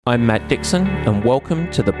I'm Matt Dixon, and welcome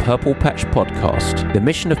to the Purple Patch Podcast. The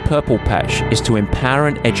mission of Purple Patch is to empower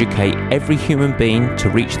and educate every human being to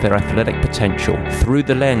reach their athletic potential. Through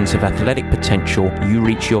the lens of athletic potential, you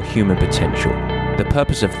reach your human potential. The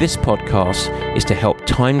purpose of this podcast is to help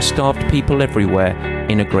time-starved people everywhere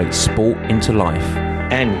integrate sport into life.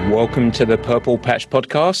 And welcome to the Purple Patch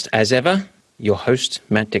Podcast. As ever, your host,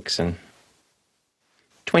 Matt Dixon.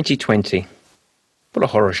 2020. What a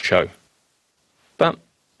horror show. But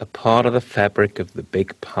a part of the fabric of the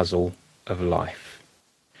big puzzle of life.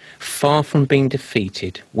 Far from being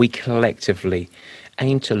defeated, we collectively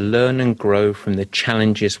aim to learn and grow from the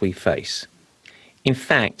challenges we face. In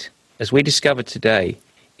fact, as we discovered today,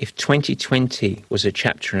 if 2020 was a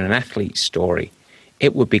chapter in an athlete's story,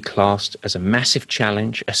 it would be classed as a massive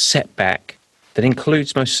challenge, a setback that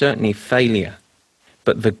includes most certainly failure,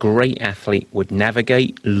 but the great athlete would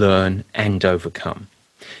navigate, learn, and overcome.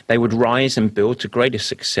 They would rise and build to greater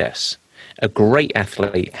success. A great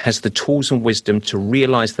athlete has the tools and wisdom to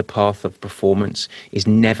realize the path of performance is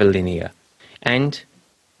never linear. And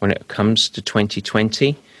when it comes to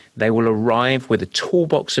 2020, they will arrive with a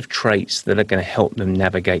toolbox of traits that are going to help them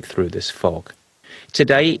navigate through this fog.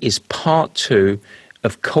 Today is part 2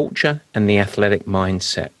 of culture and the athletic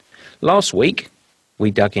mindset. Last week, we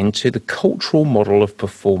dug into the cultural model of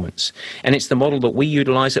performance. And it's the model that we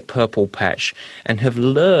utilize at Purple Patch and have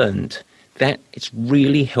learned that it's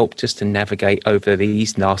really helped us to navigate over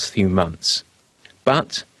these last few months.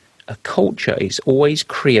 But a culture is always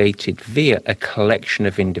created via a collection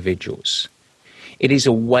of individuals. It is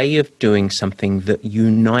a way of doing something that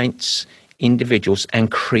unites individuals and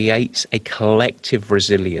creates a collective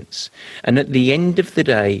resilience. And at the end of the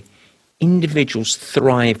day, individuals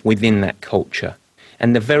thrive within that culture.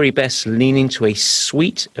 And the very best lean into a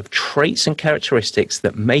suite of traits and characteristics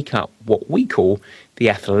that make up what we call the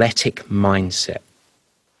athletic mindset.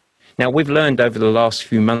 Now, we've learned over the last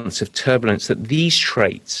few months of turbulence that these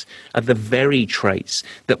traits are the very traits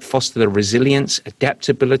that foster the resilience,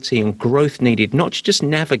 adaptability, and growth needed not to just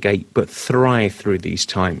navigate, but thrive through these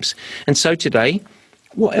times. And so today,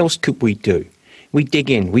 what else could we do? We dig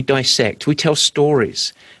in, we dissect, we tell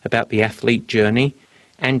stories about the athlete journey,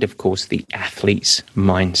 and of course, the athlete's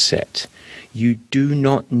mindset. You do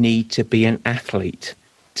not need to be an athlete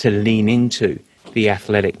to lean into the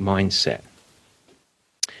athletic mindset.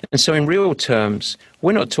 And so in real terms,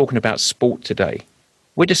 we're not talking about sport today.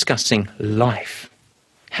 We're discussing life,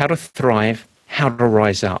 how to thrive, how to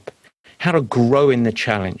rise up, how to grow in the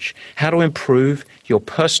challenge, how to improve your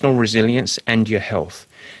personal resilience and your health.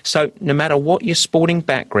 So no matter what your sporting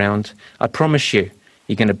background, I promise you,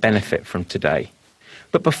 you're going to benefit from today.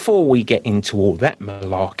 But before we get into all that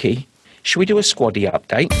malarkey, should we do a squaddy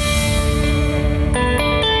update?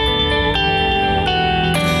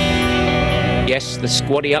 Yes, the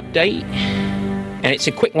squaddy update. And it's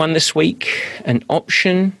a quick one this week, an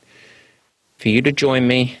option for you to join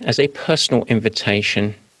me as a personal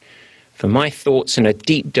invitation for my thoughts and a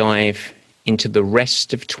deep dive into the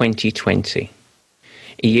rest of 2020.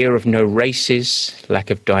 A year of no races, lack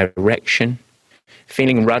of direction,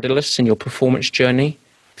 feeling rudderless in your performance journey.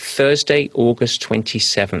 Thursday, August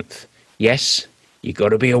 27th. Yes, you got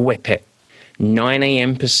to be a whippet. 9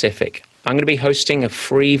 a.m. Pacific. I'm going to be hosting a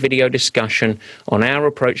free video discussion on our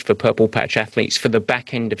approach for Purple Patch athletes for the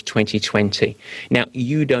back end of 2020. Now,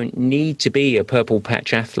 you don't need to be a Purple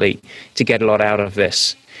Patch athlete to get a lot out of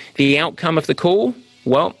this. The outcome of the call?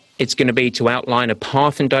 Well, it's going to be to outline a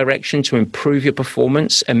path and direction to improve your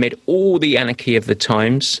performance amid all the anarchy of the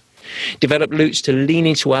times. Develop routes to lean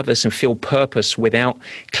into others and feel purpose without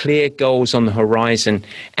clear goals on the horizon,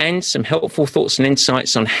 and some helpful thoughts and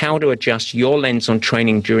insights on how to adjust your lens on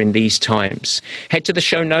training during these times. Head to the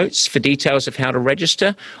show notes for details of how to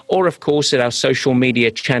register, or of course at our social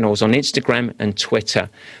media channels on Instagram and Twitter.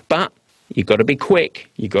 But you got to be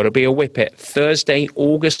quick. You got to be a whippet. Thursday,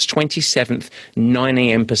 August 27th, 9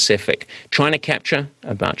 a.m. Pacific. Trying to capture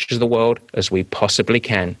as much of the world as we possibly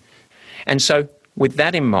can. And so, with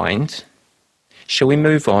that in mind, shall we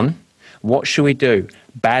move on? What shall we do?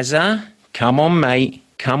 Bazza, come on, mate.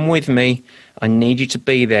 Come with me. I need you to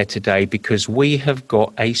be there today because we have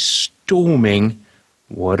got a storming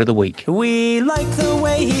word of the week. We like the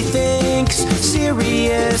way he thinks,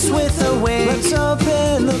 serious with a wink. Let's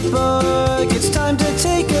open the book. It's time to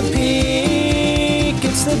take a peek.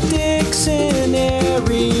 It's the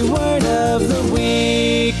Dictionary Word of the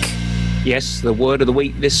Week. Yes, the word of the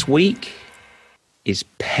week this week is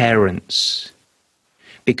parents.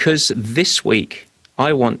 Because this week,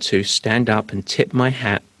 I want to stand up and tip my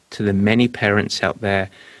hat to the many parents out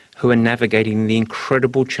there who are navigating the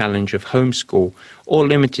incredible challenge of homeschool or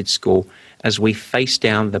limited school as we face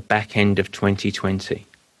down the back end of 2020.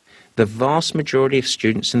 The vast majority of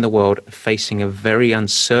students in the world are facing a very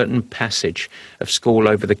uncertain passage of school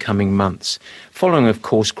over the coming months, following, of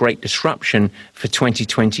course, great disruption for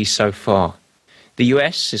 2020 so far. The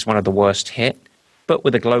US is one of the worst hit, but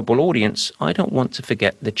with a global audience, I don't want to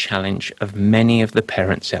forget the challenge of many of the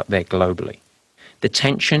parents out there globally. The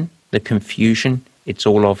tension, the confusion, it's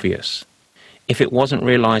all obvious. If it wasn't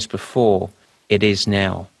realized before, it is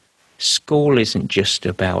now. School isn't just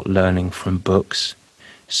about learning from books.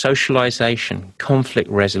 Socialization, conflict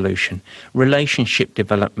resolution, relationship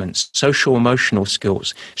development, social-emotional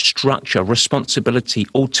skills, structure, responsibility,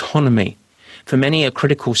 autonomy. For many, a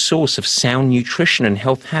critical source of sound nutrition and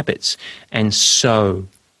health habits, and so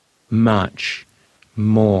much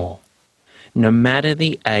more. No matter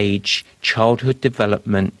the age, childhood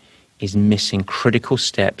development is missing critical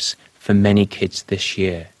steps for many kids this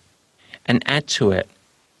year. And add to it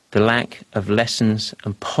the lack of lessons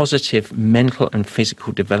and positive mental and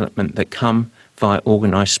physical development that come via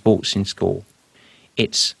organised sports in school.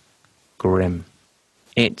 It's grim.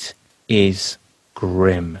 It is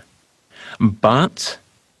grim. But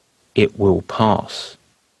it will pass.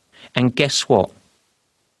 And guess what?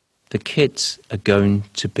 The kids are going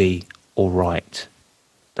to be all right.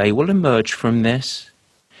 They will emerge from this.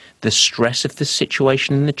 The stress of the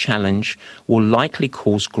situation and the challenge will likely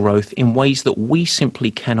cause growth in ways that we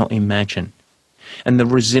simply cannot imagine. And the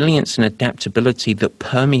resilience and adaptability that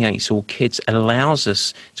permeates all kids allows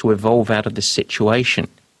us to evolve out of this situation.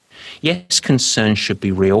 Yes, concern should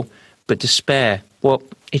be real, but despair, well,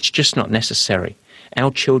 it's just not necessary.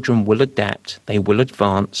 Our children will adapt, they will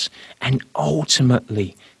advance, and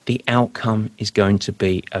ultimately the outcome is going to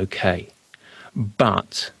be okay.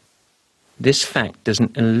 But this fact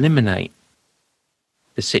doesn't eliminate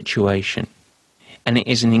the situation, and it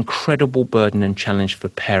is an incredible burden and challenge for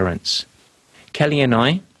parents. Kelly and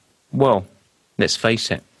I, well, let's face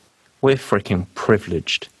it, we're freaking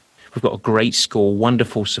privileged. We've got a great school,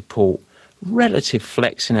 wonderful support, relative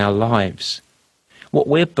flex in our lives. What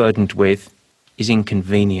we're burdened with is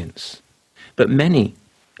inconvenience, but many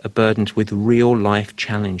are burdened with real life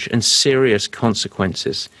challenge and serious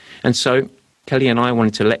consequences. And so Kelly and I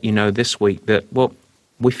wanted to let you know this week that, well,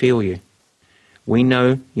 we feel you. We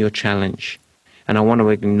know your challenge, and I want to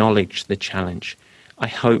acknowledge the challenge. I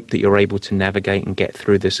hope that you're able to navigate and get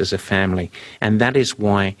through this as a family. And that is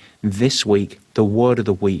why this week, the word of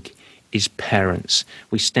the week is parents.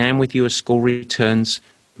 We stand with you as school returns,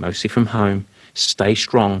 mostly from home. Stay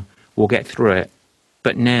strong. We'll get through it.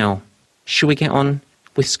 But now, should we get on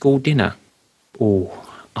with school dinner? Oh,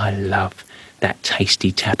 I love that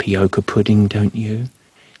tasty tapioca pudding, don't you?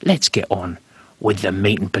 Let's get on with the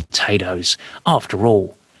meat and potatoes. After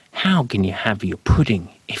all, how can you have your pudding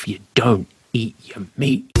if you don't eat your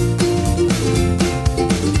meat?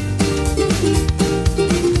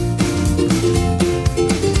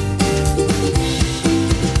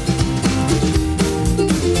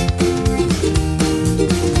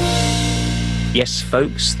 Yes,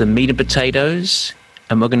 folks, the meat and potatoes,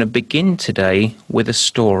 and we're going to begin today with a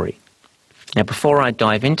story. Now, before I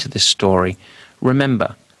dive into this story,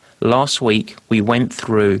 remember, last week we went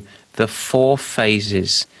through the 4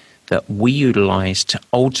 phases that we utilize to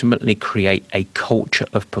ultimately create a culture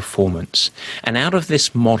of performance. And out of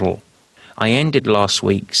this model, I ended last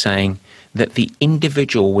week saying that the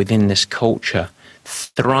individual within this culture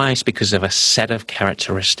thrives because of a set of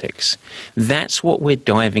characteristics. That's what we're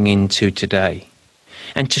diving into today.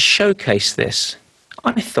 And to showcase this,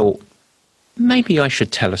 I thought maybe I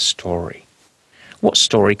should tell a story. What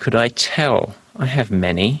story could I tell? I have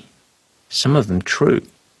many, some of them true.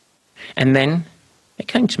 And then it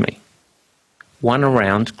came to me. One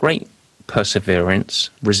around great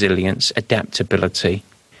perseverance, resilience, adaptability,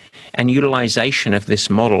 and utilization of this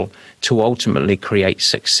model to ultimately create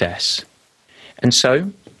success. And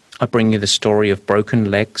so I bring you the story of broken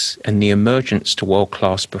legs and the emergence to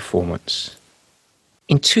world-class performance.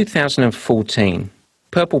 In 2014,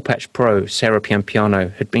 Purple Patch Pro Sarah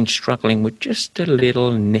Piampiano had been struggling with just a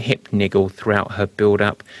little hip niggle throughout her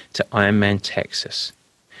build-up to Ironman Texas.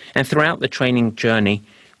 And throughout the training journey,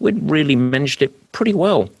 we'd really managed it pretty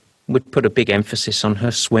well. We'd put a big emphasis on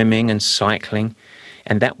her swimming and cycling,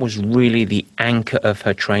 and that was really the anchor of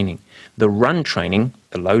her training. The run training,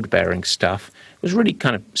 the load-bearing stuff, was really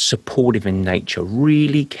kind of supportive in nature,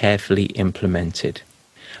 really carefully implemented.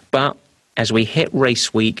 But as we hit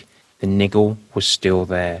race week, the niggle was still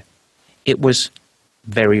there. It was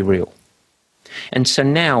very real. And so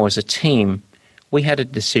now, as a team, we had a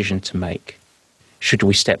decision to make. Should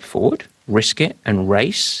we step forward, risk it, and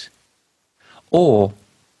race? Or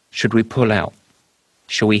should we pull out?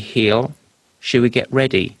 Shall we heal she would get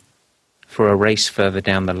ready for a race further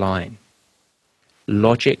down the line.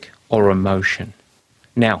 Logic or emotion?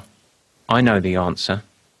 Now, I know the answer,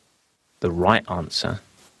 the right answer,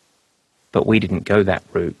 but we didn't go that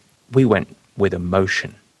route. We went with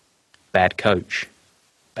emotion. Bad coach,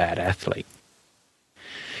 bad athlete.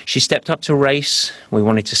 She stepped up to race. We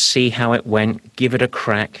wanted to see how it went, give it a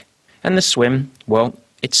crack. And the swim, well,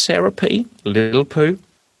 it's Sarah P., little poo.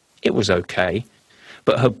 It was okay,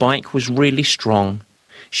 but her bike was really strong.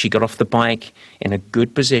 She got off the bike in a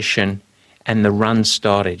good position, and the run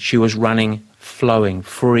started. She was running, flowing,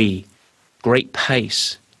 free, great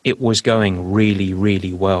pace. It was going really,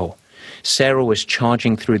 really well. Sarah was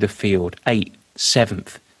charging through the field, 8th,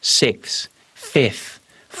 7th, 6th, 5th,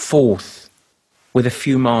 4th. With a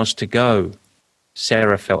few miles to go,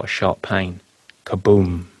 Sarah felt a sharp pain.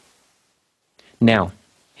 Kaboom. Now,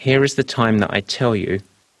 here is the time that I tell you,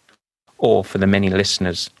 or for the many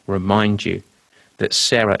listeners, remind you that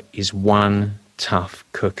Sarah is one tough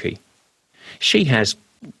cookie. She has,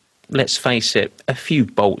 let's face it, a few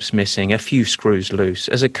bolts missing, a few screws loose.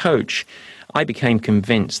 As a coach, I became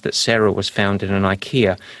convinced that Sarah was found in an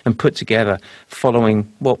IKEA and put together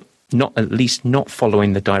following, well, not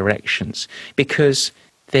following the directions, because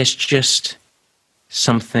there's just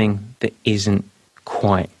something that isn't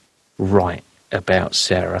quite right about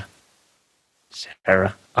Sarah.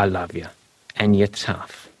 Sarah, I love you, and you're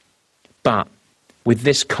tough. But with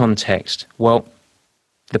this context, well,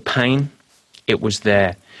 the pain, it was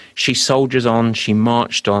there. She soldiers on, she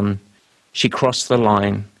marched on, she crossed the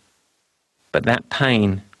line, but that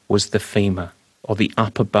pain was the femur, or the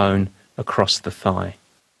upper bone across the thigh.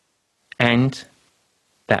 And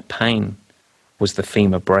that pain was the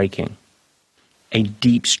femur breaking, a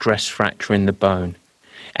deep stress fracture in the bone,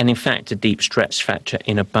 and in fact a deep stress fracture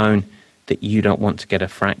in a bone that you don't want to get a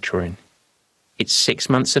fracture in. It's 6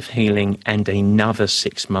 months of healing and another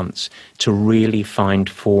 6 months to really find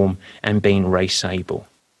form and being race able.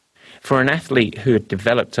 For an athlete who had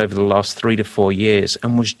developed over the last 3 to 4 years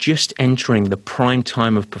and was just entering the prime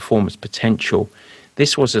time of performance potential,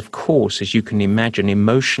 this was, of course, as you can imagine,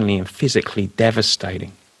 emotionally and physically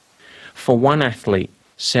devastating. For one athlete,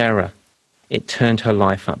 Sarah, it turned her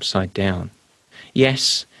life upside down.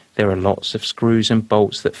 Yes, there are lots of screws and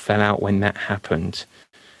bolts that fell out when that happened.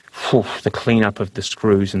 The cleanup of the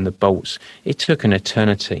screws and the bolts, it took an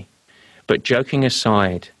eternity. But joking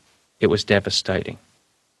aside, it was devastating.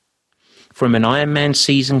 From an Ironman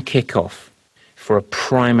season kickoff for a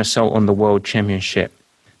prime assault on the World Championship,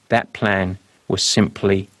 that plan was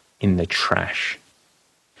simply in the trash.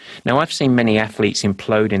 Now, I've seen many athletes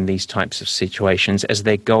implode in these types of situations as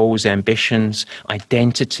their goals, ambitions,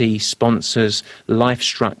 identity, sponsors, life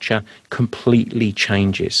structure completely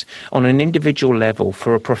changes. On an individual level,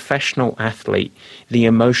 for a professional athlete, the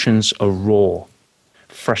emotions are raw.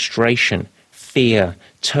 Frustration, fear,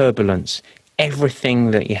 turbulence,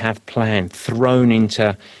 everything that you have planned thrown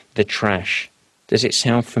into the trash. Does it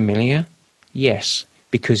sound familiar? Yes,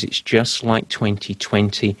 because it's just like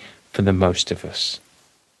 2020 for the most of us.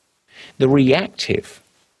 The reactive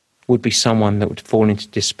would be someone that would fall into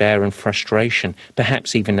despair and frustration,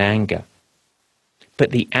 perhaps even anger.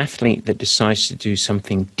 But the athlete that decides to do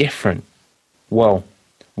something different, well,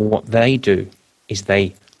 what they do is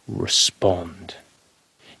they respond.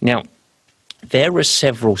 Now, there are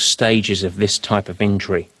several stages of this type of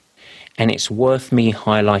injury, and it's worth me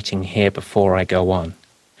highlighting here before I go on.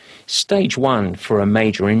 Stage 1 for a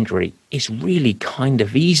major injury is really kind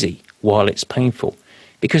of easy while it's painful,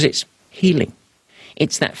 because it's healing.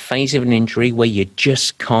 It's that phase of an injury where you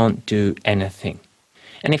just can't do anything.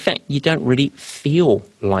 And in fact, you don't really feel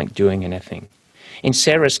like doing anything. In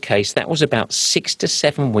Sarah's case, that was about 6 to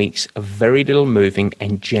 7 weeks of very little moving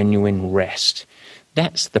and genuine rest.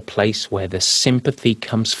 That's the place where the sympathy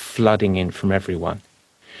comes flooding in from everyone.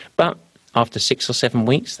 But after 6 or 7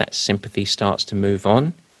 weeks, that sympathy starts to move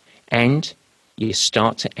on, and you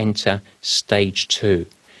start to enter stage 2.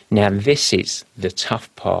 Now, this is the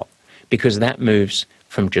tough part, because that moves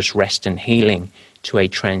from just rest and healing to a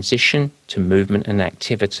transition to movement and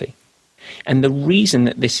activity. And the reason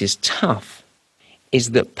that this is tough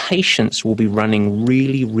is that patience will be running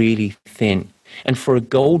really, really thin. And for a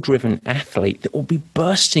goal-driven athlete that will be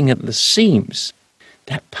bursting at the seams,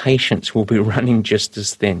 that patience will be running just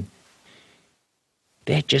as thin.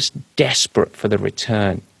 They're just desperate for the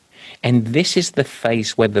return. And this is the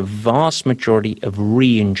phase where the vast majority of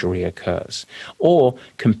re-injury occurs, or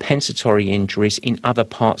compensatory injuries in other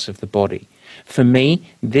parts of the body. For me,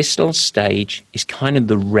 this little stage is kind of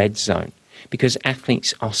the red zone, because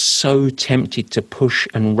athletes are so tempted to push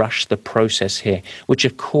and rush the process here, which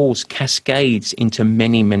of course cascades into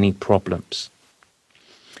many, many problems.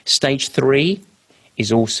 Stage 3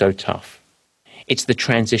 is also tough. It's the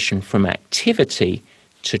transition from activity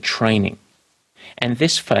to training. And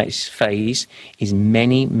this phase is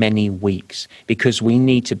many, many weeks because we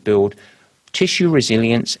need to build tissue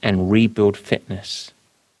resilience and rebuild fitness.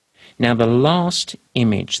 Now, the last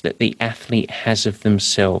image that the athlete has of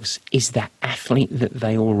themselves is that athlete that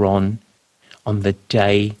they were on the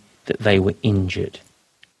day that they were injured.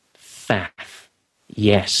 FAF.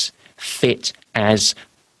 Yes, fit as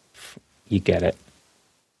you get it.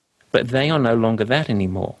 But they are no longer that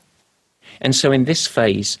anymore. And so in this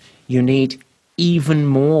phase, you need even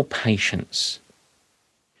more patience.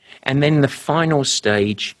 And then the final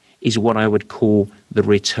stage is what I would call the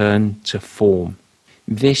return to form.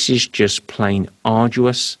 This is just plain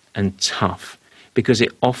arduous and tough because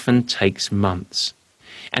it often takes months.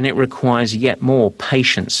 And it requires yet more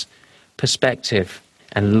patience, perspective,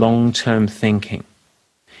 and long-term thinking.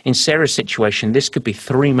 In Sarah's situation, this could be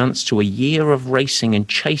 3 months to a year of racing and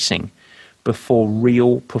chasing before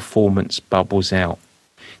real performance bubbles out.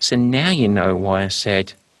 So now you know why I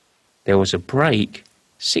said there was a break,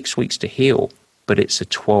 6 weeks to heal, but it's a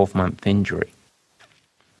 12-month injury.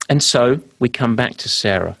 And so we come back to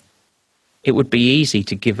Sarah. It would be easy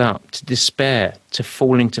to give up, to despair, to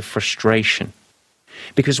fall into frustration.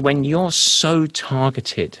 Because when you're so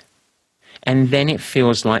targeted, and then it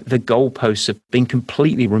feels like the goalposts have been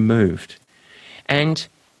completely removed, and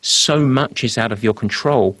so much is out of your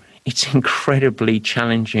control, it's incredibly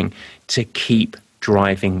challenging to keep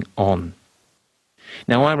driving on.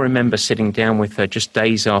 Now, I remember sitting down with her just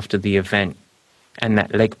days after the event and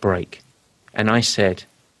that leg break, and I said,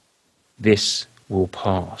 this will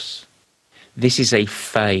pass. This is a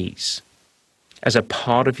phase. As a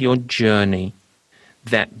part of your journey,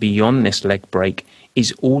 that beyond this leg break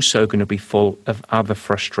is also going to be full of other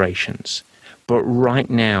frustrations. But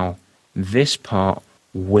right now, this part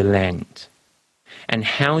will end. And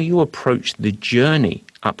how you approach the journey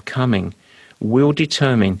upcoming will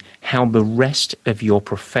determine how the rest of your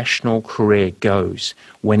professional career goes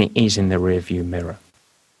when it is in the rearview mirror.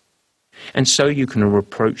 And so you can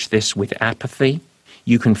approach this with apathy,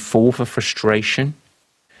 you can fall for frustration,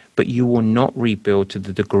 but you will not rebuild to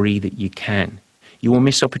the degree that you can. You will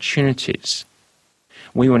miss opportunities.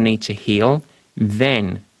 We will need to heal,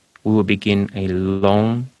 then we will begin a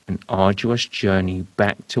long and arduous journey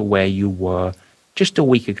back to where you were just a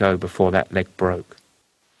week ago before that leg broke.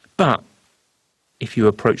 But if you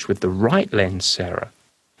approach with the right lens, Sarah,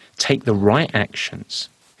 take the right actions,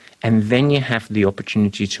 and then you have the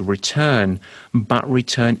opportunity to return, but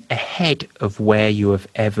return ahead of where you have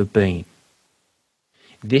ever been.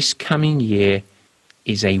 This coming year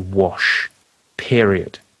is a wash,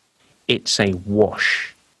 period. It's a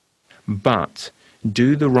wash. But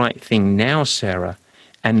do the right thing now, Sarah,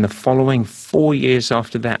 and the following 4 years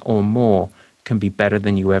after that or more can be better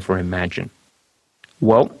than you ever imagined.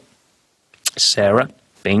 Well, Sarah,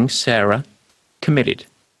 being Sarah, committed.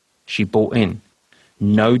 She bought in.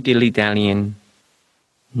 No dilly-dallying,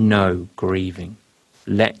 no grieving.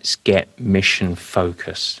 Let's get mission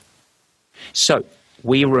focused. So,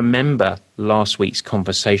 we remember last week's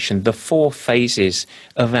conversation, the 4 phases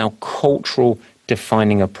of our cultural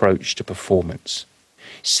defining approach to performance.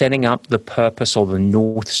 Setting up the purpose or the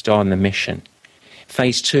North Star and the mission.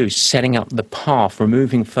 Phase 2, setting up the path,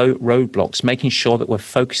 removing roadblocks, making sure that we're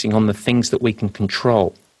focusing on the things that we can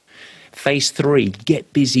control. Phase 3,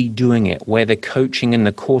 get busy doing it, where the coaching and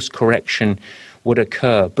the course correction would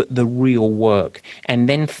occur, but the real work. And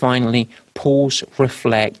then finally, pause,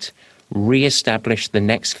 reflect, re-establish the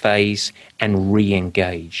next phase, and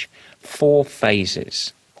re-engage. 4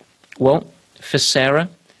 phases. Well, for Sarah,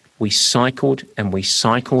 we cycled and we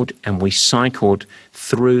cycled and we cycled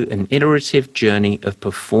through an iterative journey of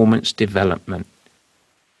performance development.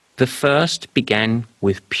 The first began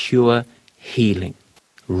with pure healing,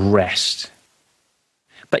 rest.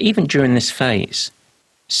 But even during this phase,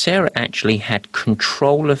 Sarah actually had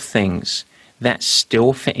control of things that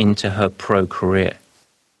still fit into her pro career.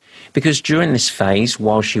 Because during this phase,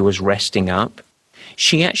 while she was resting up,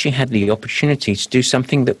 she actually had the opportunity to do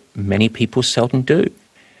something that many people seldom do,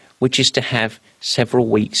 which is to have several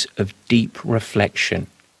weeks of deep reflection,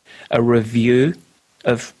 a review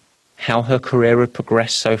of how her career had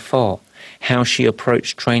progressed so far, how she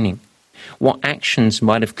approached training, what actions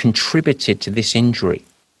might have contributed to this injury,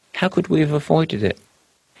 how could we have avoided it,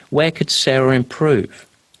 where could Sarah improve.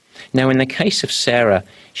 Now, in the case of Sarah,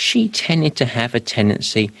 she tended to have a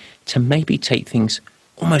tendency to maybe take things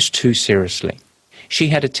almost too seriously. She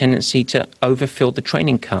had a tendency to overfill the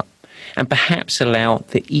training cup and perhaps allow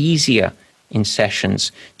the easier in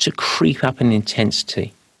sessions to creep up in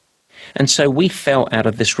intensity. And so we felt out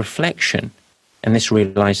of this reflection and this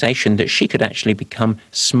realization that she could actually become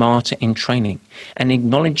smarter in training. And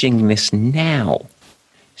acknowledging this now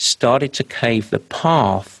started to pave the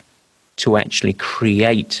path to actually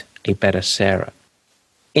create a better Sarah.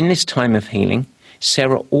 In this time of healing,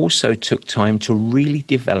 Sarah also took time to really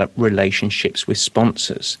develop relationships with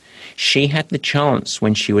sponsors. She had the chance,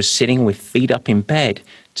 when she was sitting with feet up in bed,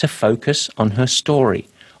 to focus on her story,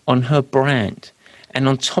 on her brand, and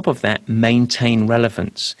on top of that, maintain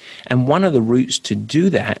relevance. And one of the routes to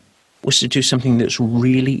do that was to do something that's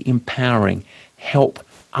really empowering, help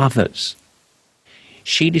others.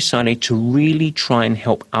 She decided to really try and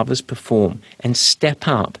help others perform and step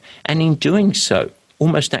up, and in doing so,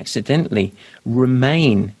 almost accidentally,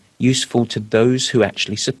 remain useful to those who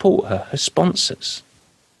actually support her, her sponsors.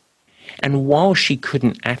 And while she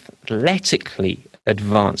couldn't athletically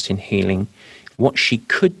advance in healing, what she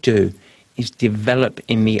could do is develop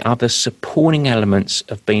in the other supporting elements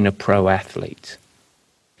of being a pro athlete.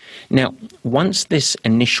 Now, once this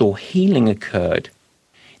initial healing occurred,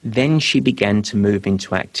 then she began to move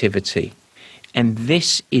into activity. And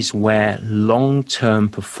this is where long-term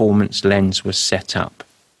performance lens was set up.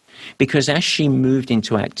 Because as she moved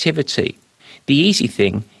into activity, the easy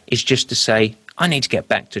thing is just to say, I need to get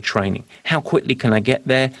back to training. How quickly can I get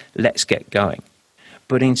there? Let's get going.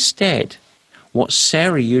 But instead, what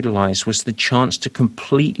Sarah utilized was the chance to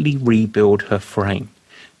completely rebuild her frame.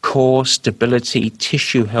 Core, stability,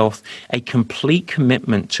 tissue health, a complete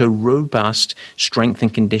commitment to robust strength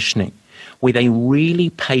and conditioning, with a really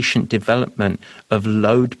patient development of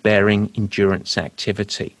load-bearing endurance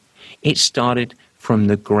activity. It started from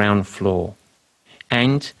the ground floor,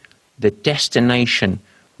 and the destination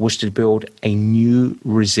was to build a new,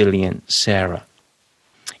 resilient Sarah.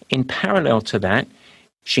 In parallel to that,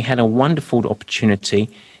 she had a wonderful opportunity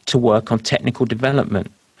to work on technical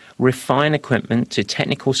development, refine equipment to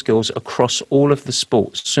technical skills across all of the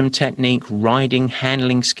sports, swim technique, riding,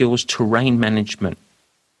 handling skills, terrain management.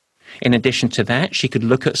 In addition to that, she could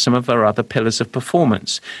look at some of her other pillars of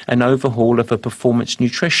performance, an overhaul of her performance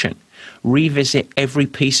nutrition, revisit every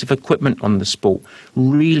piece of equipment on the sport,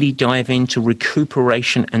 really dive into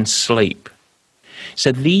recuperation and sleep.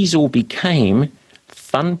 So these all became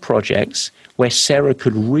fun projects where Sarah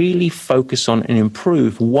could really focus on and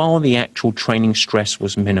improve while the actual training stress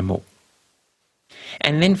was minimal.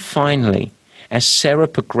 And then finally, as Sarah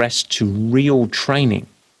progressed to real training,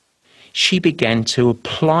 she began to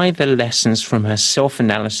apply the lessons from her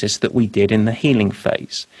self-analysis that we did in the healing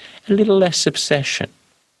phase. A little less obsession,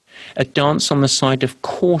 a dance on the side of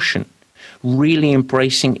caution, really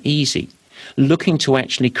embracing easy, looking to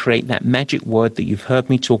actually create that magic word that you've heard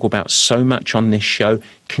me talk about so much on this show,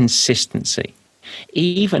 consistency,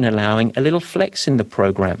 even allowing a little flex in the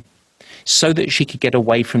program so that she could get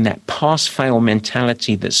away from that pass-fail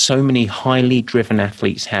mentality that so many highly driven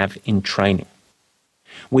athletes have in training.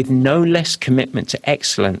 With no less commitment to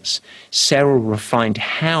excellence, Sarah refined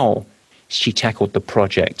how she tackled the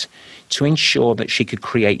project to ensure that she could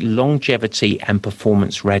create longevity and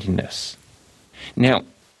performance readiness. Now,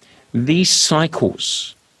 these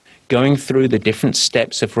cycles, going through the different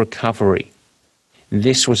steps of recovery,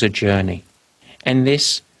 this was a journey. And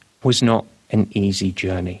this was not an easy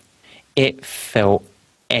journey. It felt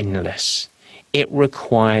endless. It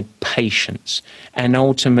required patience and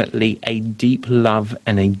ultimately a deep love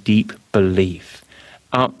and a deep belief.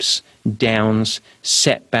 Ups, downs,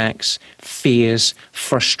 setbacks, fears,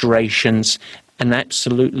 frustrations, an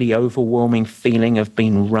absolutely overwhelming feeling of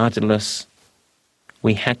being rudderless.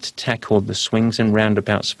 We had to tackle the swings and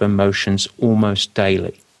roundabouts of emotions almost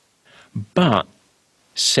daily. But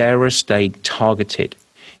Sarah stayed targeted.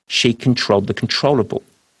 She controlled the controllable.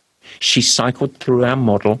 She cycled through our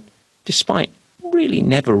model, despite really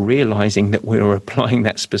never realizing that we were applying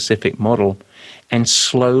that specific model, and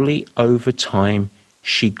slowly over time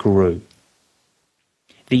she grew.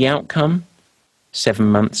 The outcome, 7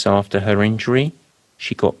 months after her injury,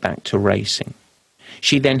 she got back to racing.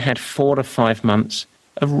 She then had 4 to 5 months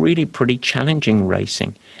of really pretty challenging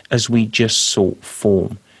racing as we just sought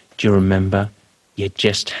form. Do you remember? You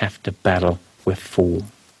just have to battle with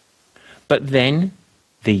form. But then,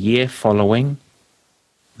 the year following,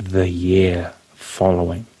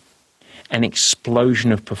 an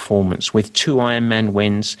explosion of performance with 2 Ironman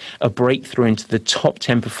wins, a breakthrough into the top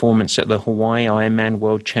 10 performance at the Hawaii Ironman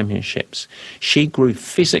World Championships. She grew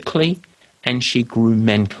physically and she grew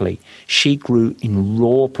mentally. She grew in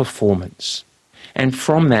raw performance. And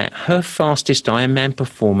from that, her fastest Ironman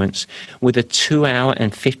performance with a 2 hour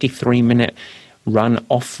and 53-minute run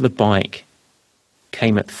off the bike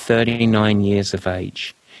came at 39 years of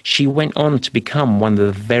age. She went on to become one of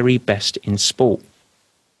the very best in sport.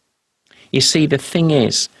 You see, the thing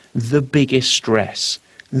is, the biggest stress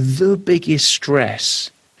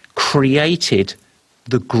created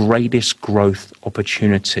the greatest growth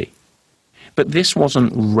opportunity. But this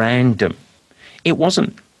wasn't random. It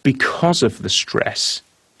wasn't because of the stress.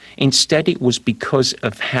 Instead, it was because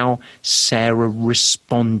of how Sarah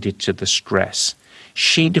responded to the stress.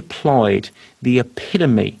 She deployed the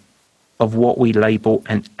epitome of what we label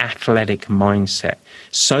an athletic mindset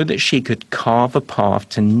so that she could carve a path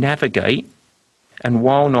to navigate, and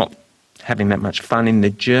while not having that much fun in the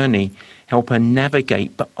journey, help her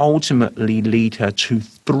navigate, but ultimately lead her to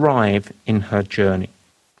thrive in her journey.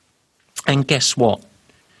 And guess what?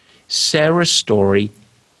 Sarah's story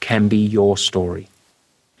can be your story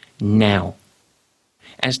now.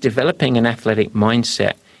 As developing an athletic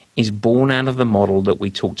mindset is born out of the model that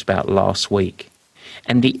we talked about last week,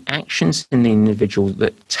 and the actions in the individual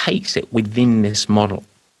that takes it within this model.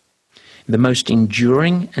 The most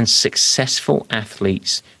enduring and successful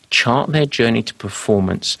athletes chart their journey to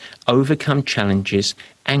performance, overcome challenges,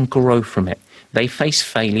 and grow from it. They face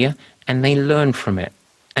failure and they learn from it.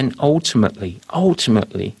 And ultimately,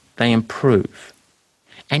 they improve.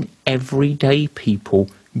 And everyday people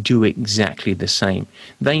do exactly the same.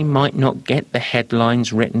 They might not get the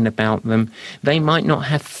headlines written about them. They might not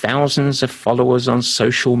have thousands of followers on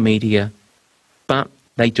social media, but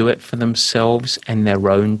they do it for themselves and their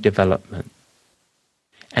own development.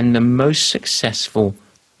 And the most successful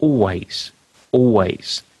always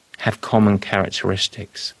have common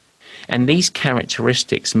characteristics. And these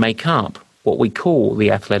characteristics make up what we call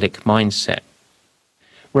the athletic mindset.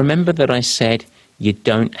 Remember that I said you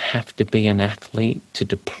don't have to be an athlete to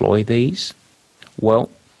deploy these? Well,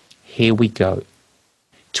 here we go.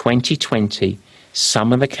 2020,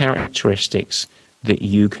 some of the characteristics that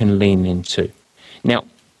you can lean into. Now,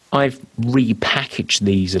 I've repackaged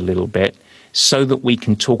these a little bit so that we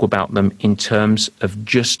can talk about them in terms of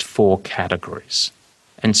just 4 categories.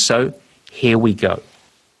 And so, here we go.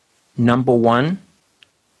 Number 1,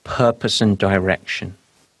 purpose and direction.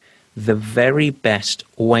 The very best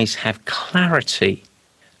always have clarity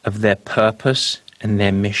of their purpose and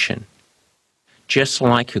their mission. Just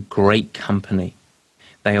like a great company,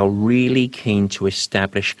 they are really keen to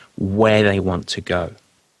establish where they want to go.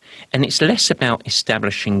 And it's less about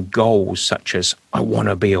establishing goals such as, I want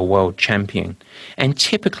to be a world champion. And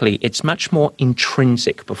typically, it's much more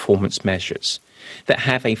intrinsic performance measures that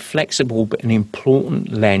have a flexible but an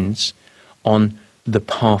important lens on the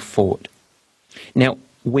path forward. Now,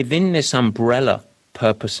 within this umbrella,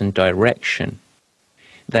 purpose and direction,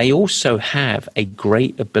 they also have a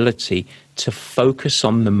great ability to focus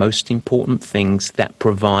on the most important things that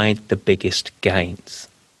provide the biggest gains.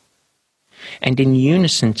 And in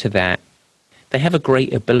unison to that, they have a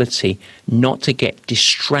great ability not to get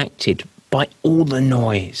distracted by all the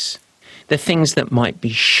noise, the things that might be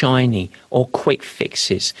shiny or quick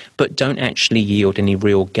fixes, but don't actually yield any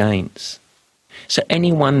real gains. So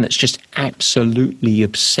anyone that's just absolutely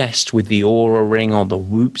obsessed with the Oura Ring or the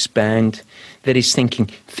Whoops band, that is thinking,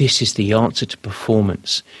 this is the answer to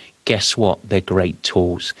performance, guess what? They're great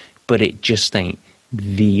tools, but it just ain't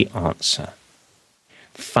the answer.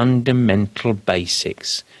 Fundamental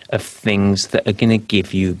basics of things that are going to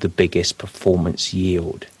give you the biggest performance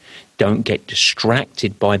yield. Don't get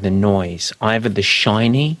distracted by the noise, either the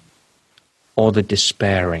shiny or the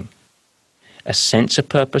despairing. A sense of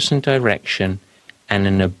purpose and direction, and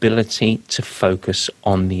an ability to focus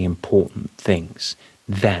on the important things.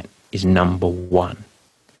 That is number 1.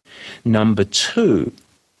 Number 2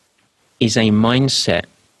 is a mindset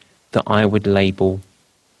that I would label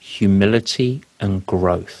humility and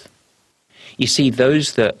growth. You see,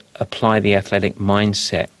 those that apply the athletic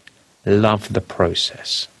mindset love the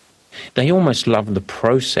process. They almost love the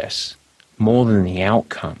process more than the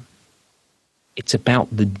outcome. It's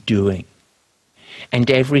about the doing. And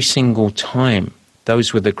every single time,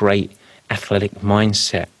 those with a great athletic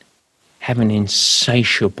mindset have an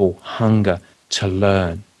insatiable hunger to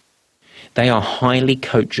learn. They are highly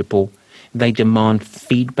coachable, they demand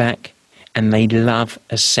feedback, and they love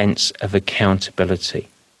a sense of accountability.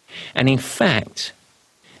 And in fact,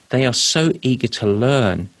 they are so eager to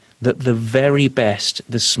learn that the very best,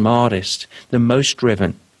 the smartest, the most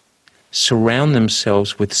driven, surround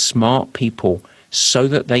themselves with smart people so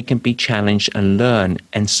that they can be challenged and learn,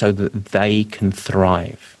 and so that they can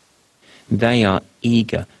thrive. They are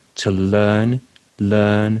eager to learn,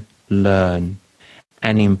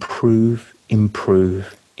 and improve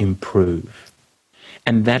improve, improve.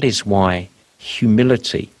 And that is why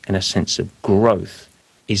humility and a sense of growth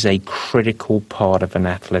is a critical part of an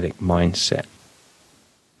athletic mindset.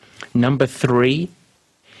 Number 3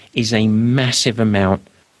 is a massive amount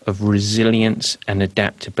of resilience and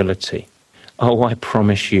adaptability. Oh, I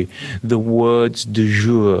promise you, the words du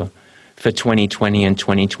jour for 2020 and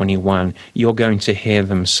 2021, you're going to hear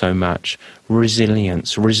them so much.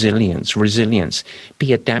 Resilience, resilience, resilience.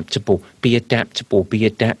 Be adaptable, be adaptable, be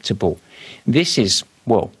adaptable. This is,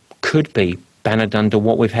 well, could be bannered under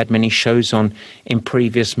what we've had many shows on in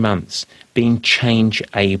previous months, being change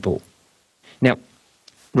able. Now,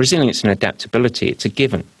 resilience and adaptability, it's a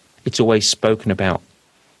given. It's always spoken about.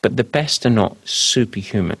 But the best are not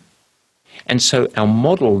superhuman. And so our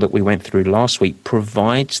model that we went through last week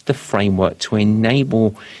provides the framework to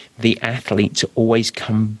enable the athlete to always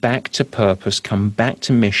come back to purpose, come back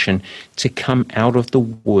to mission, to come out of the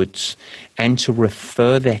woods and to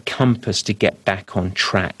refer their compass to get back on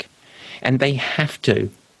track. And they have to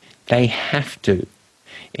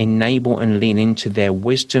enable and lean into their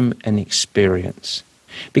wisdom and experience.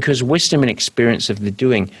 Because wisdom and experience of the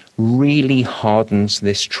doing really hardens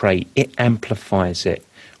this trait. It amplifies it.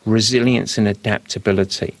 Resilience and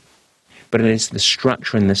adaptability. But it is the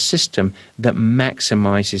structure and the system that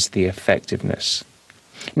maximizes the effectiveness.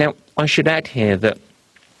 Now, I should add here that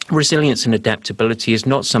resilience and adaptability is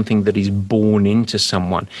not something that is born into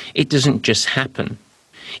someone. It doesn't just happen.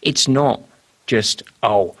 It's not just,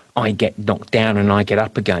 oh, I get knocked down and I get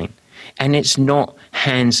up again. And it's not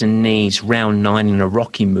hands and knees, round 9 in a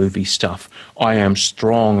Rocky movie stuff. I am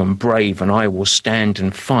strong and brave and I will stand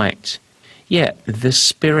and fight. Yeah, the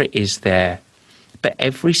spirit is there. But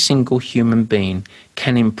every single human being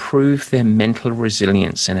can improve their mental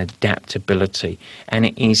resilience and adaptability. And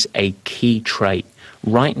it is a key trait.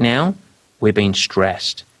 Right now, we're being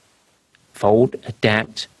stressed. Fold,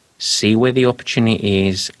 adapt, see where the opportunity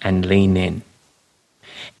is, and lean in.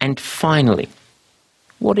 And finally,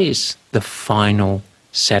 what is the final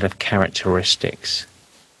set of characteristics?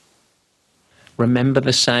 Remember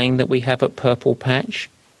the saying that we have at Purple Patch?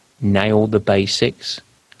 Nail the basics.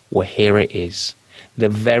 Well, here it is. The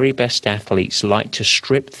very best athletes like to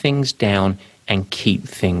strip things down and keep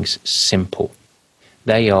things simple.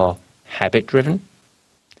 They are habit-driven.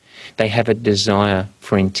 They have a desire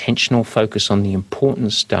for intentional focus on the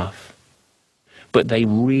important stuff. But they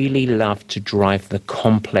really love to drive the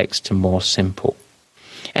complex to more simple.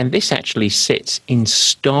 And this actually sits in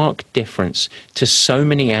stark difference to so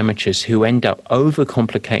many amateurs who end up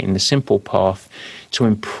overcomplicating the simple path to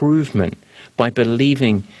improvement by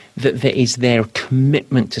believing that there is their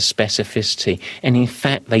commitment to specificity. And in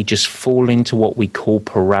fact, they just fall into what we call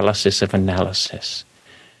paralysis of analysis.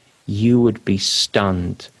 You would be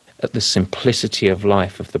stunned at the simplicity of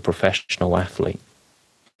life of the professional athlete.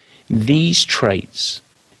 These traits,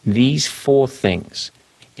 these 4 things,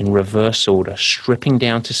 in reverse order, stripping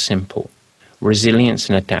down to simple, resilience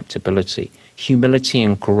and adaptability, humility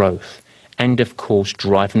and growth, and of course,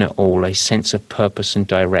 driving it all, a sense of purpose and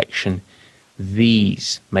direction.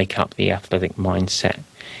 These make up the athletic mindset,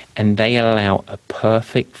 and they allow a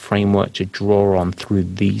perfect framework to draw on through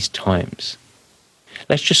these times.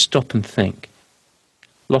 Let's just stop and think.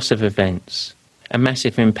 Loss of events, a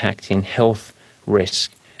massive impact in health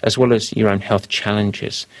risk, as well as your own health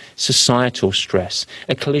challenges, societal stress,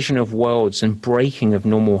 a collision of worlds and breaking of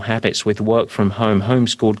normal habits with work from home,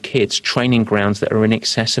 homeschooled kids, training grounds that are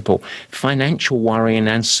inaccessible, financial worry and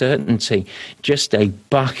uncertainty, just a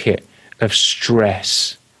bucket of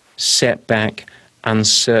stress, setback,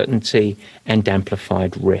 uncertainty, and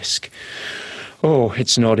amplified risk. Oh,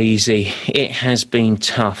 it's not easy. It has been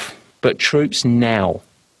tough. But troops, now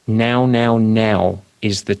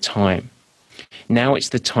is the time. Now it's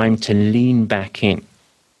the time to lean back in.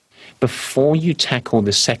 Before you tackle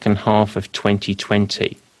the second half of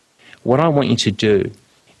 2020, what I want you to do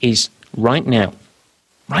is right now,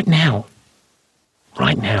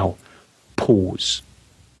 pause.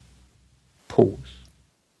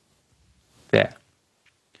 There.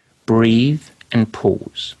 Breathe and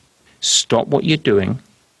pause. Stop what you're doing,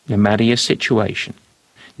 no matter your situation,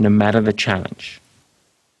 no matter the challenge.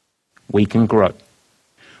 We can grow.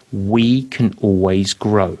 We can always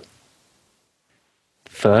grow.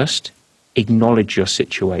 First, acknowledge your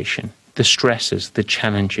situation, the stresses, the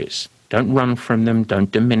challenges. Don't run from them,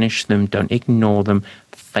 don't diminish them, don't ignore them.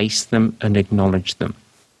 Face them and acknowledge them.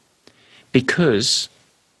 Because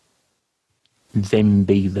them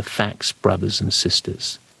be the facts, brothers and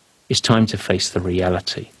sisters. It's time to face the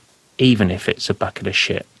reality, even if it's a bucket of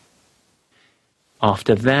shit.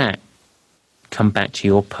 After that, come back to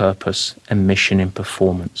your purpose and mission in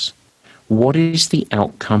performance. What is the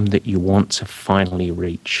outcome that you want to finally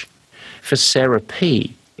reach? For Sarah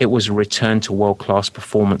P., it was a return to world-class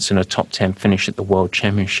performance and a top 10 finish at the World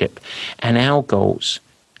Championship. And our goals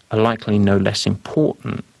are likely no less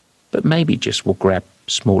important, but maybe just will grab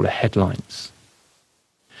smaller headlines.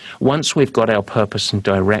 Once we've got our purpose and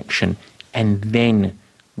direction, and then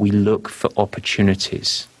we look for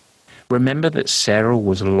opportunities. Remember that Sarah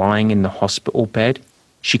was lying in the hospital bed.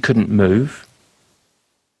 She couldn't move.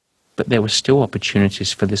 But there were still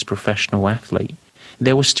opportunities for this professional athlete.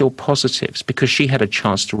 There were still positives because she had a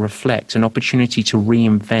chance to reflect, an opportunity to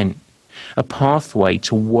reinvent, a pathway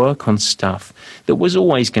to work on stuff that was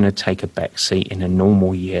always going to take a backseat in a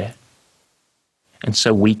normal year. And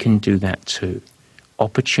so we can do that too.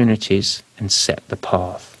 Opportunities and set the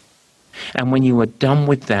path. And when you are done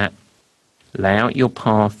with that, lay out your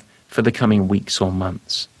path for the coming weeks or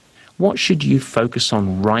months. What should you focus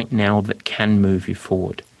on right now that can move you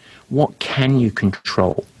forward? What can you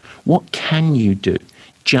control? What can you do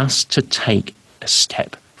just to take a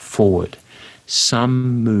step forward?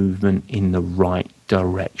 Some movement in the right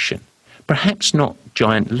direction. Perhaps not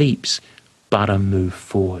giant leaps, but a move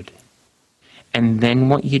forward. And then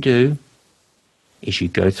what you do is you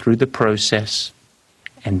go through the process,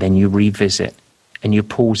 and then you revisit, and you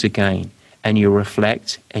pause again, and you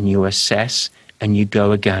reflect, and you assess, and you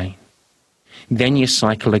go again. Then you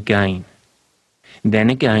cycle again,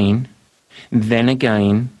 then again, then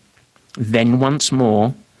again, then once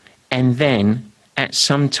more, and then at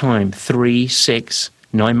some time, 3, 6,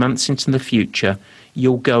 9 months into the future,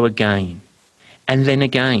 you'll go again, and then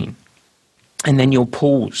again, and then you'll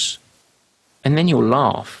pause, and then you'll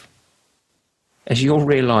laugh, as you'll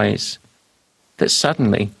realize that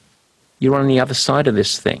suddenly you're on the other side of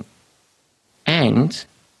this thing, and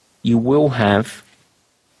you will have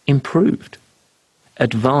improved,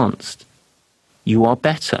 advanced. You are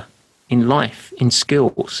better in life, in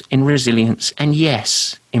skills, in resilience, and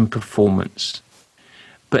yes, in performance.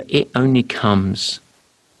 But it only comes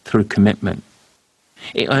through commitment.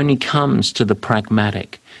 It only comes to the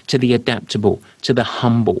pragmatic, to the adaptable, to the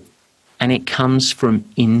humble, and it comes from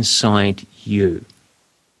inside you.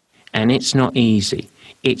 And it's not easy.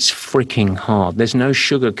 It's freaking hard. There's no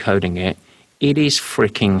sugarcoating it. It is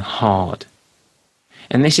freaking hard.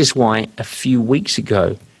 And this is why a few weeks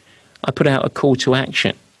ago, I put out a call to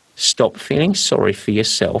action. Stop feeling sorry for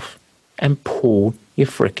yourself and pull your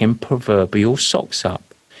freaking proverbial socks up.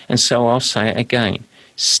 And so I'll say it again.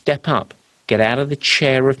 Step up. Get out of the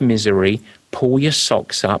chair of misery, pull your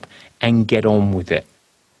socks up, and get on with it.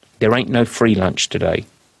 There ain't no free lunch today.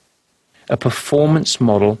 A performance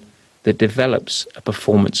model that develops a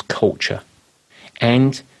performance culture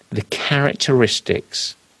and the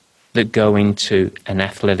characteristics that go into an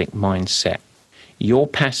athletic mindset. Your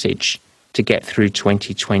passage to get through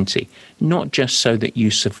 2020, not just so that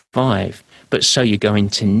you survive, but so you go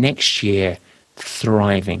into next year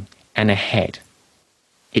thriving and ahead.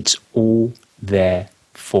 It's all there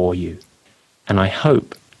for you. And I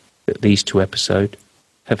hope that these 2 episodes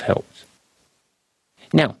have helped.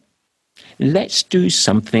 Now, let's do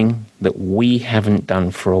something that we haven't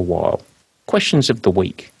done for a while. Questions of the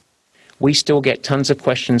week. We still get tons of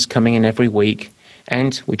questions coming in every week,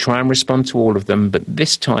 and we try and respond to all of them, but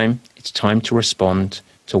this time, it's time to respond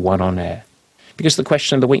to one on air. Because the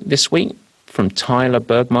question of the week this week, from Tyler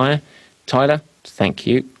Bergmeyer. Tyler, thank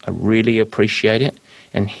you. I really appreciate it.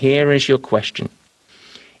 And here is your question.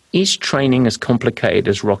 Is training as complicated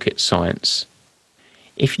as rocket science?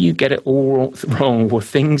 If you get it all wrong, will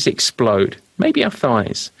things explode? Maybe our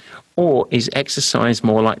thighs. Or is exercise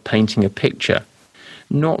more like painting a picture?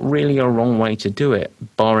 Not really a wrong way to do it,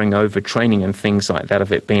 barring overtraining and things like that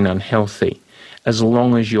of it being unhealthy, as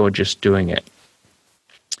long as you're just doing it.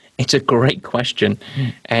 It's a great question,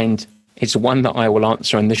 and it's one that I will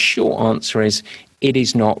answer. And the short answer is, it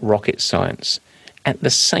is not rocket science. At the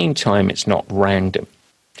same time, it's not random.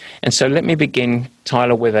 And so let me begin,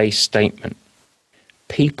 Tyler, with a statement.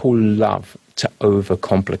 People love to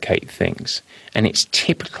overcomplicate things, and it's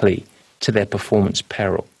typically to their performance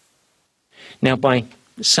peril. Now, by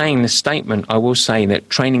saying the statement, I will say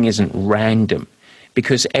that training isn't random,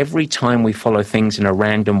 because every time we follow things in a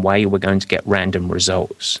random way, we're going to get random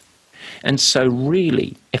results. And so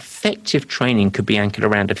really, effective training could be anchored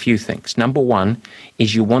around a few things. Number one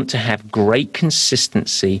is you want to have great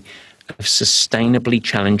consistency of sustainably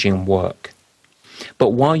challenging work. But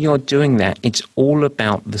while you're doing that, it's all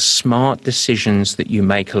about the smart decisions that you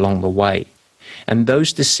make along the way. And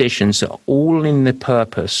those decisions are all in the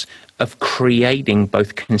purpose of creating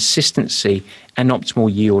both consistency and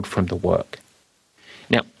optimal yield from the work.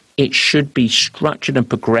 Now, it should be structured and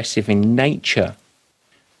progressive in nature,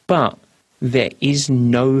 but There is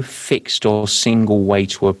no fixed or single way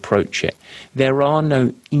to approach it. There are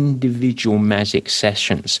no individual magic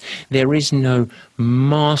sessions. There is no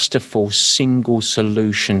masterful single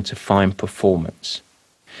solution to fine performance.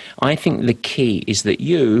 I think the key is that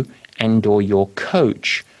you and or your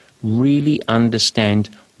coach really understand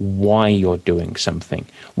why you're doing something,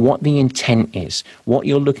 what the intent is, what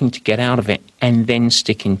you're looking to get out of it, and then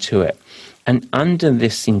sticking to it. And under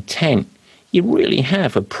this intent, you really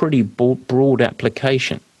have a pretty broad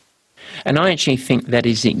application. And I actually think that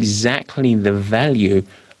is exactly the value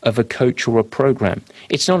of a coach or a program.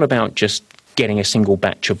 It's not about just getting a single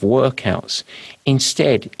batch of workouts.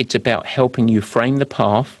 Instead, it's about helping you frame the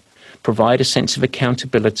path, provide a sense of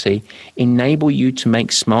accountability, enable you to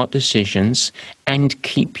make smart decisions, and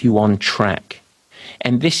keep you on track.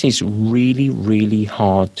 And this is really, really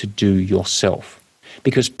hard to do yourself,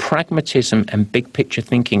 because pragmatism and big picture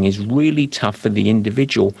thinking is really tough for the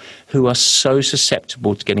individual who are so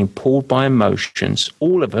susceptible to getting pulled by emotions,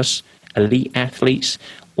 all of us, elite athletes,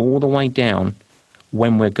 all the way down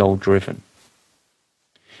when we're goal driven.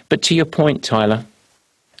 But to your point, Tyler,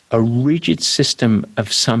 a rigid system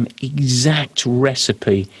of some exact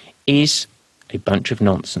recipe is a bunch of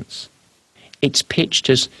nonsense. It's pitched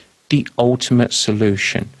as the ultimate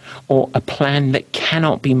solution, or a plan that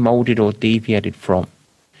cannot be molded or deviated from.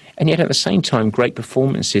 And yet at the same time, great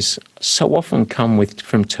performances so often come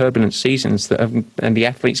from turbulent seasons and the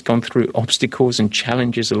athlete's gone through obstacles and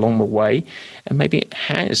challenges along the way, and maybe it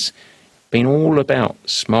has been all about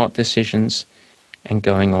smart decisions and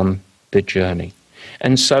going on the journey.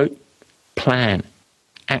 And so plan,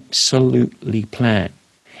 absolutely plan,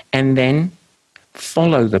 and then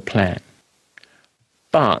follow the plan,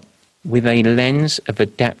 but with a lens of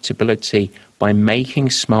adaptability by making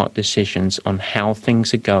smart decisions on how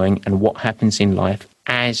things are going and what happens in life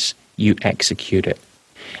as you execute it.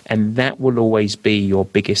 And that will always be your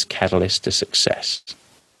biggest catalyst to success.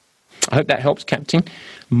 I hope that helps, Captain.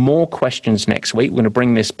 More questions next week. We're going to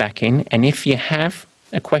bring this back in. And if you have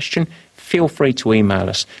a question, feel free to email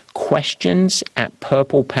us,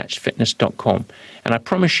 questions@purplepatchfitness.com. And I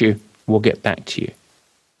promise you, we'll get back to you.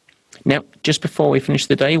 Now, just before we finish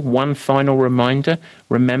the day, one final reminder.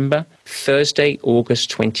 Remember, Thursday, August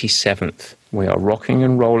 27th, we are rocking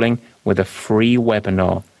and rolling with a free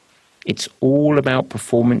webinar. It's all about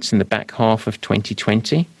performance in the back half of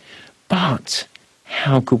 2020. But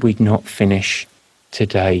how could we not finish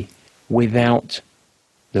today without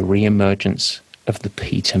the re-emergence of the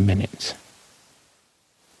Peter Minute?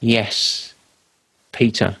 Yes,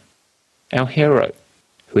 Peter, our hero,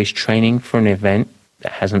 who is training for an event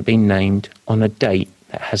that hasn't been named on a date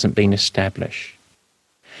that hasn't been established.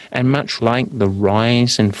 And much like the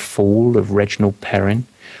rise and fall of Reginald Perrin,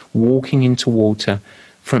 walking into water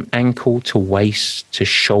from ankle to waist to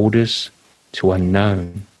shoulders to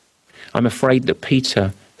unknown, I'm afraid that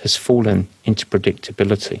Peter has fallen into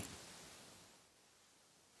predictability.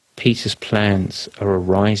 Peter's plans are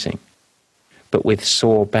arising, but with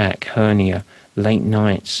sore back, hernia, late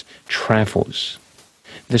nights, travels,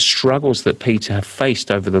 the struggles that Peter had faced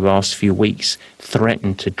over the last few weeks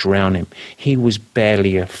threatened to drown him. He was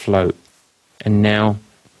barely afloat, and now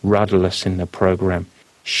rudderless in the program.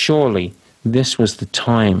 Surely this was the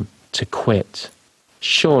time to quit.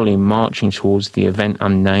 Surely marching towards the event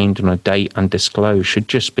unnamed on a date undisclosed should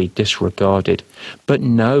just be disregarded. But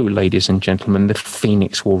no, ladies and gentlemen, the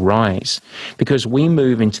phoenix will rise, because we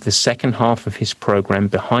move into the second half of his program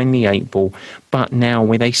behind the 8 ball, but now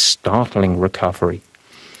with a startling recovery.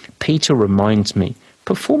 Peter reminds me,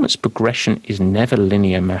 performance progression is never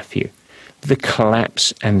linear, Matthew. The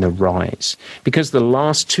collapse and the rise. Because the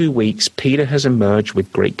last 2 weeks, Peter has emerged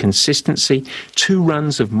with great consistency, 2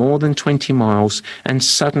 runs of more than 20 miles, and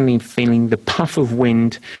suddenly feeling the puff of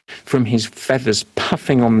wind from his feathers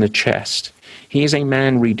puffing on the chest. He is a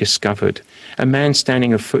man rediscovered, a man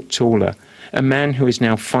standing a foot taller, a man who is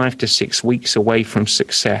now 5 to 6 weeks away from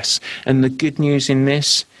success. And the good news in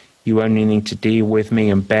this, you only need to deal with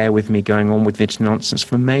me and bear with me going on with this nonsense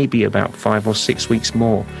for maybe about 5 or 6 weeks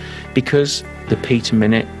more, because the Peter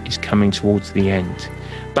Minute is coming towards the end.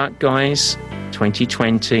 But guys,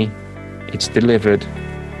 2020, it's delivered.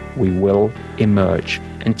 We will emerge.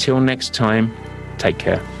 Until next time, take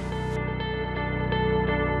care.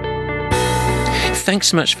 Thanks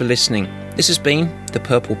so much for listening. This has been the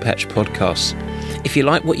Purple Patch Podcast. If you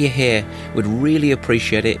like what you hear, we'd really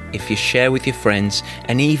appreciate it if you share with your friends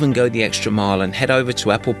and even go the extra mile and head over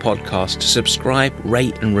to Apple Podcasts to subscribe,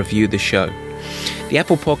 rate and review the show. The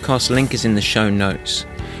Apple Podcast link is in the show notes.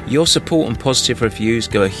 Your support and positive reviews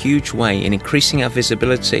go a huge way in increasing our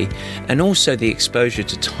visibility and also the exposure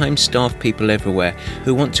to time-starved people everywhere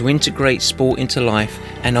who want to integrate sport into life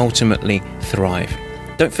and ultimately thrive.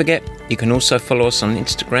 Don't forget, you can also follow us on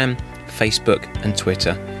Instagram, Facebook and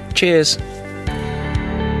Twitter. Cheers!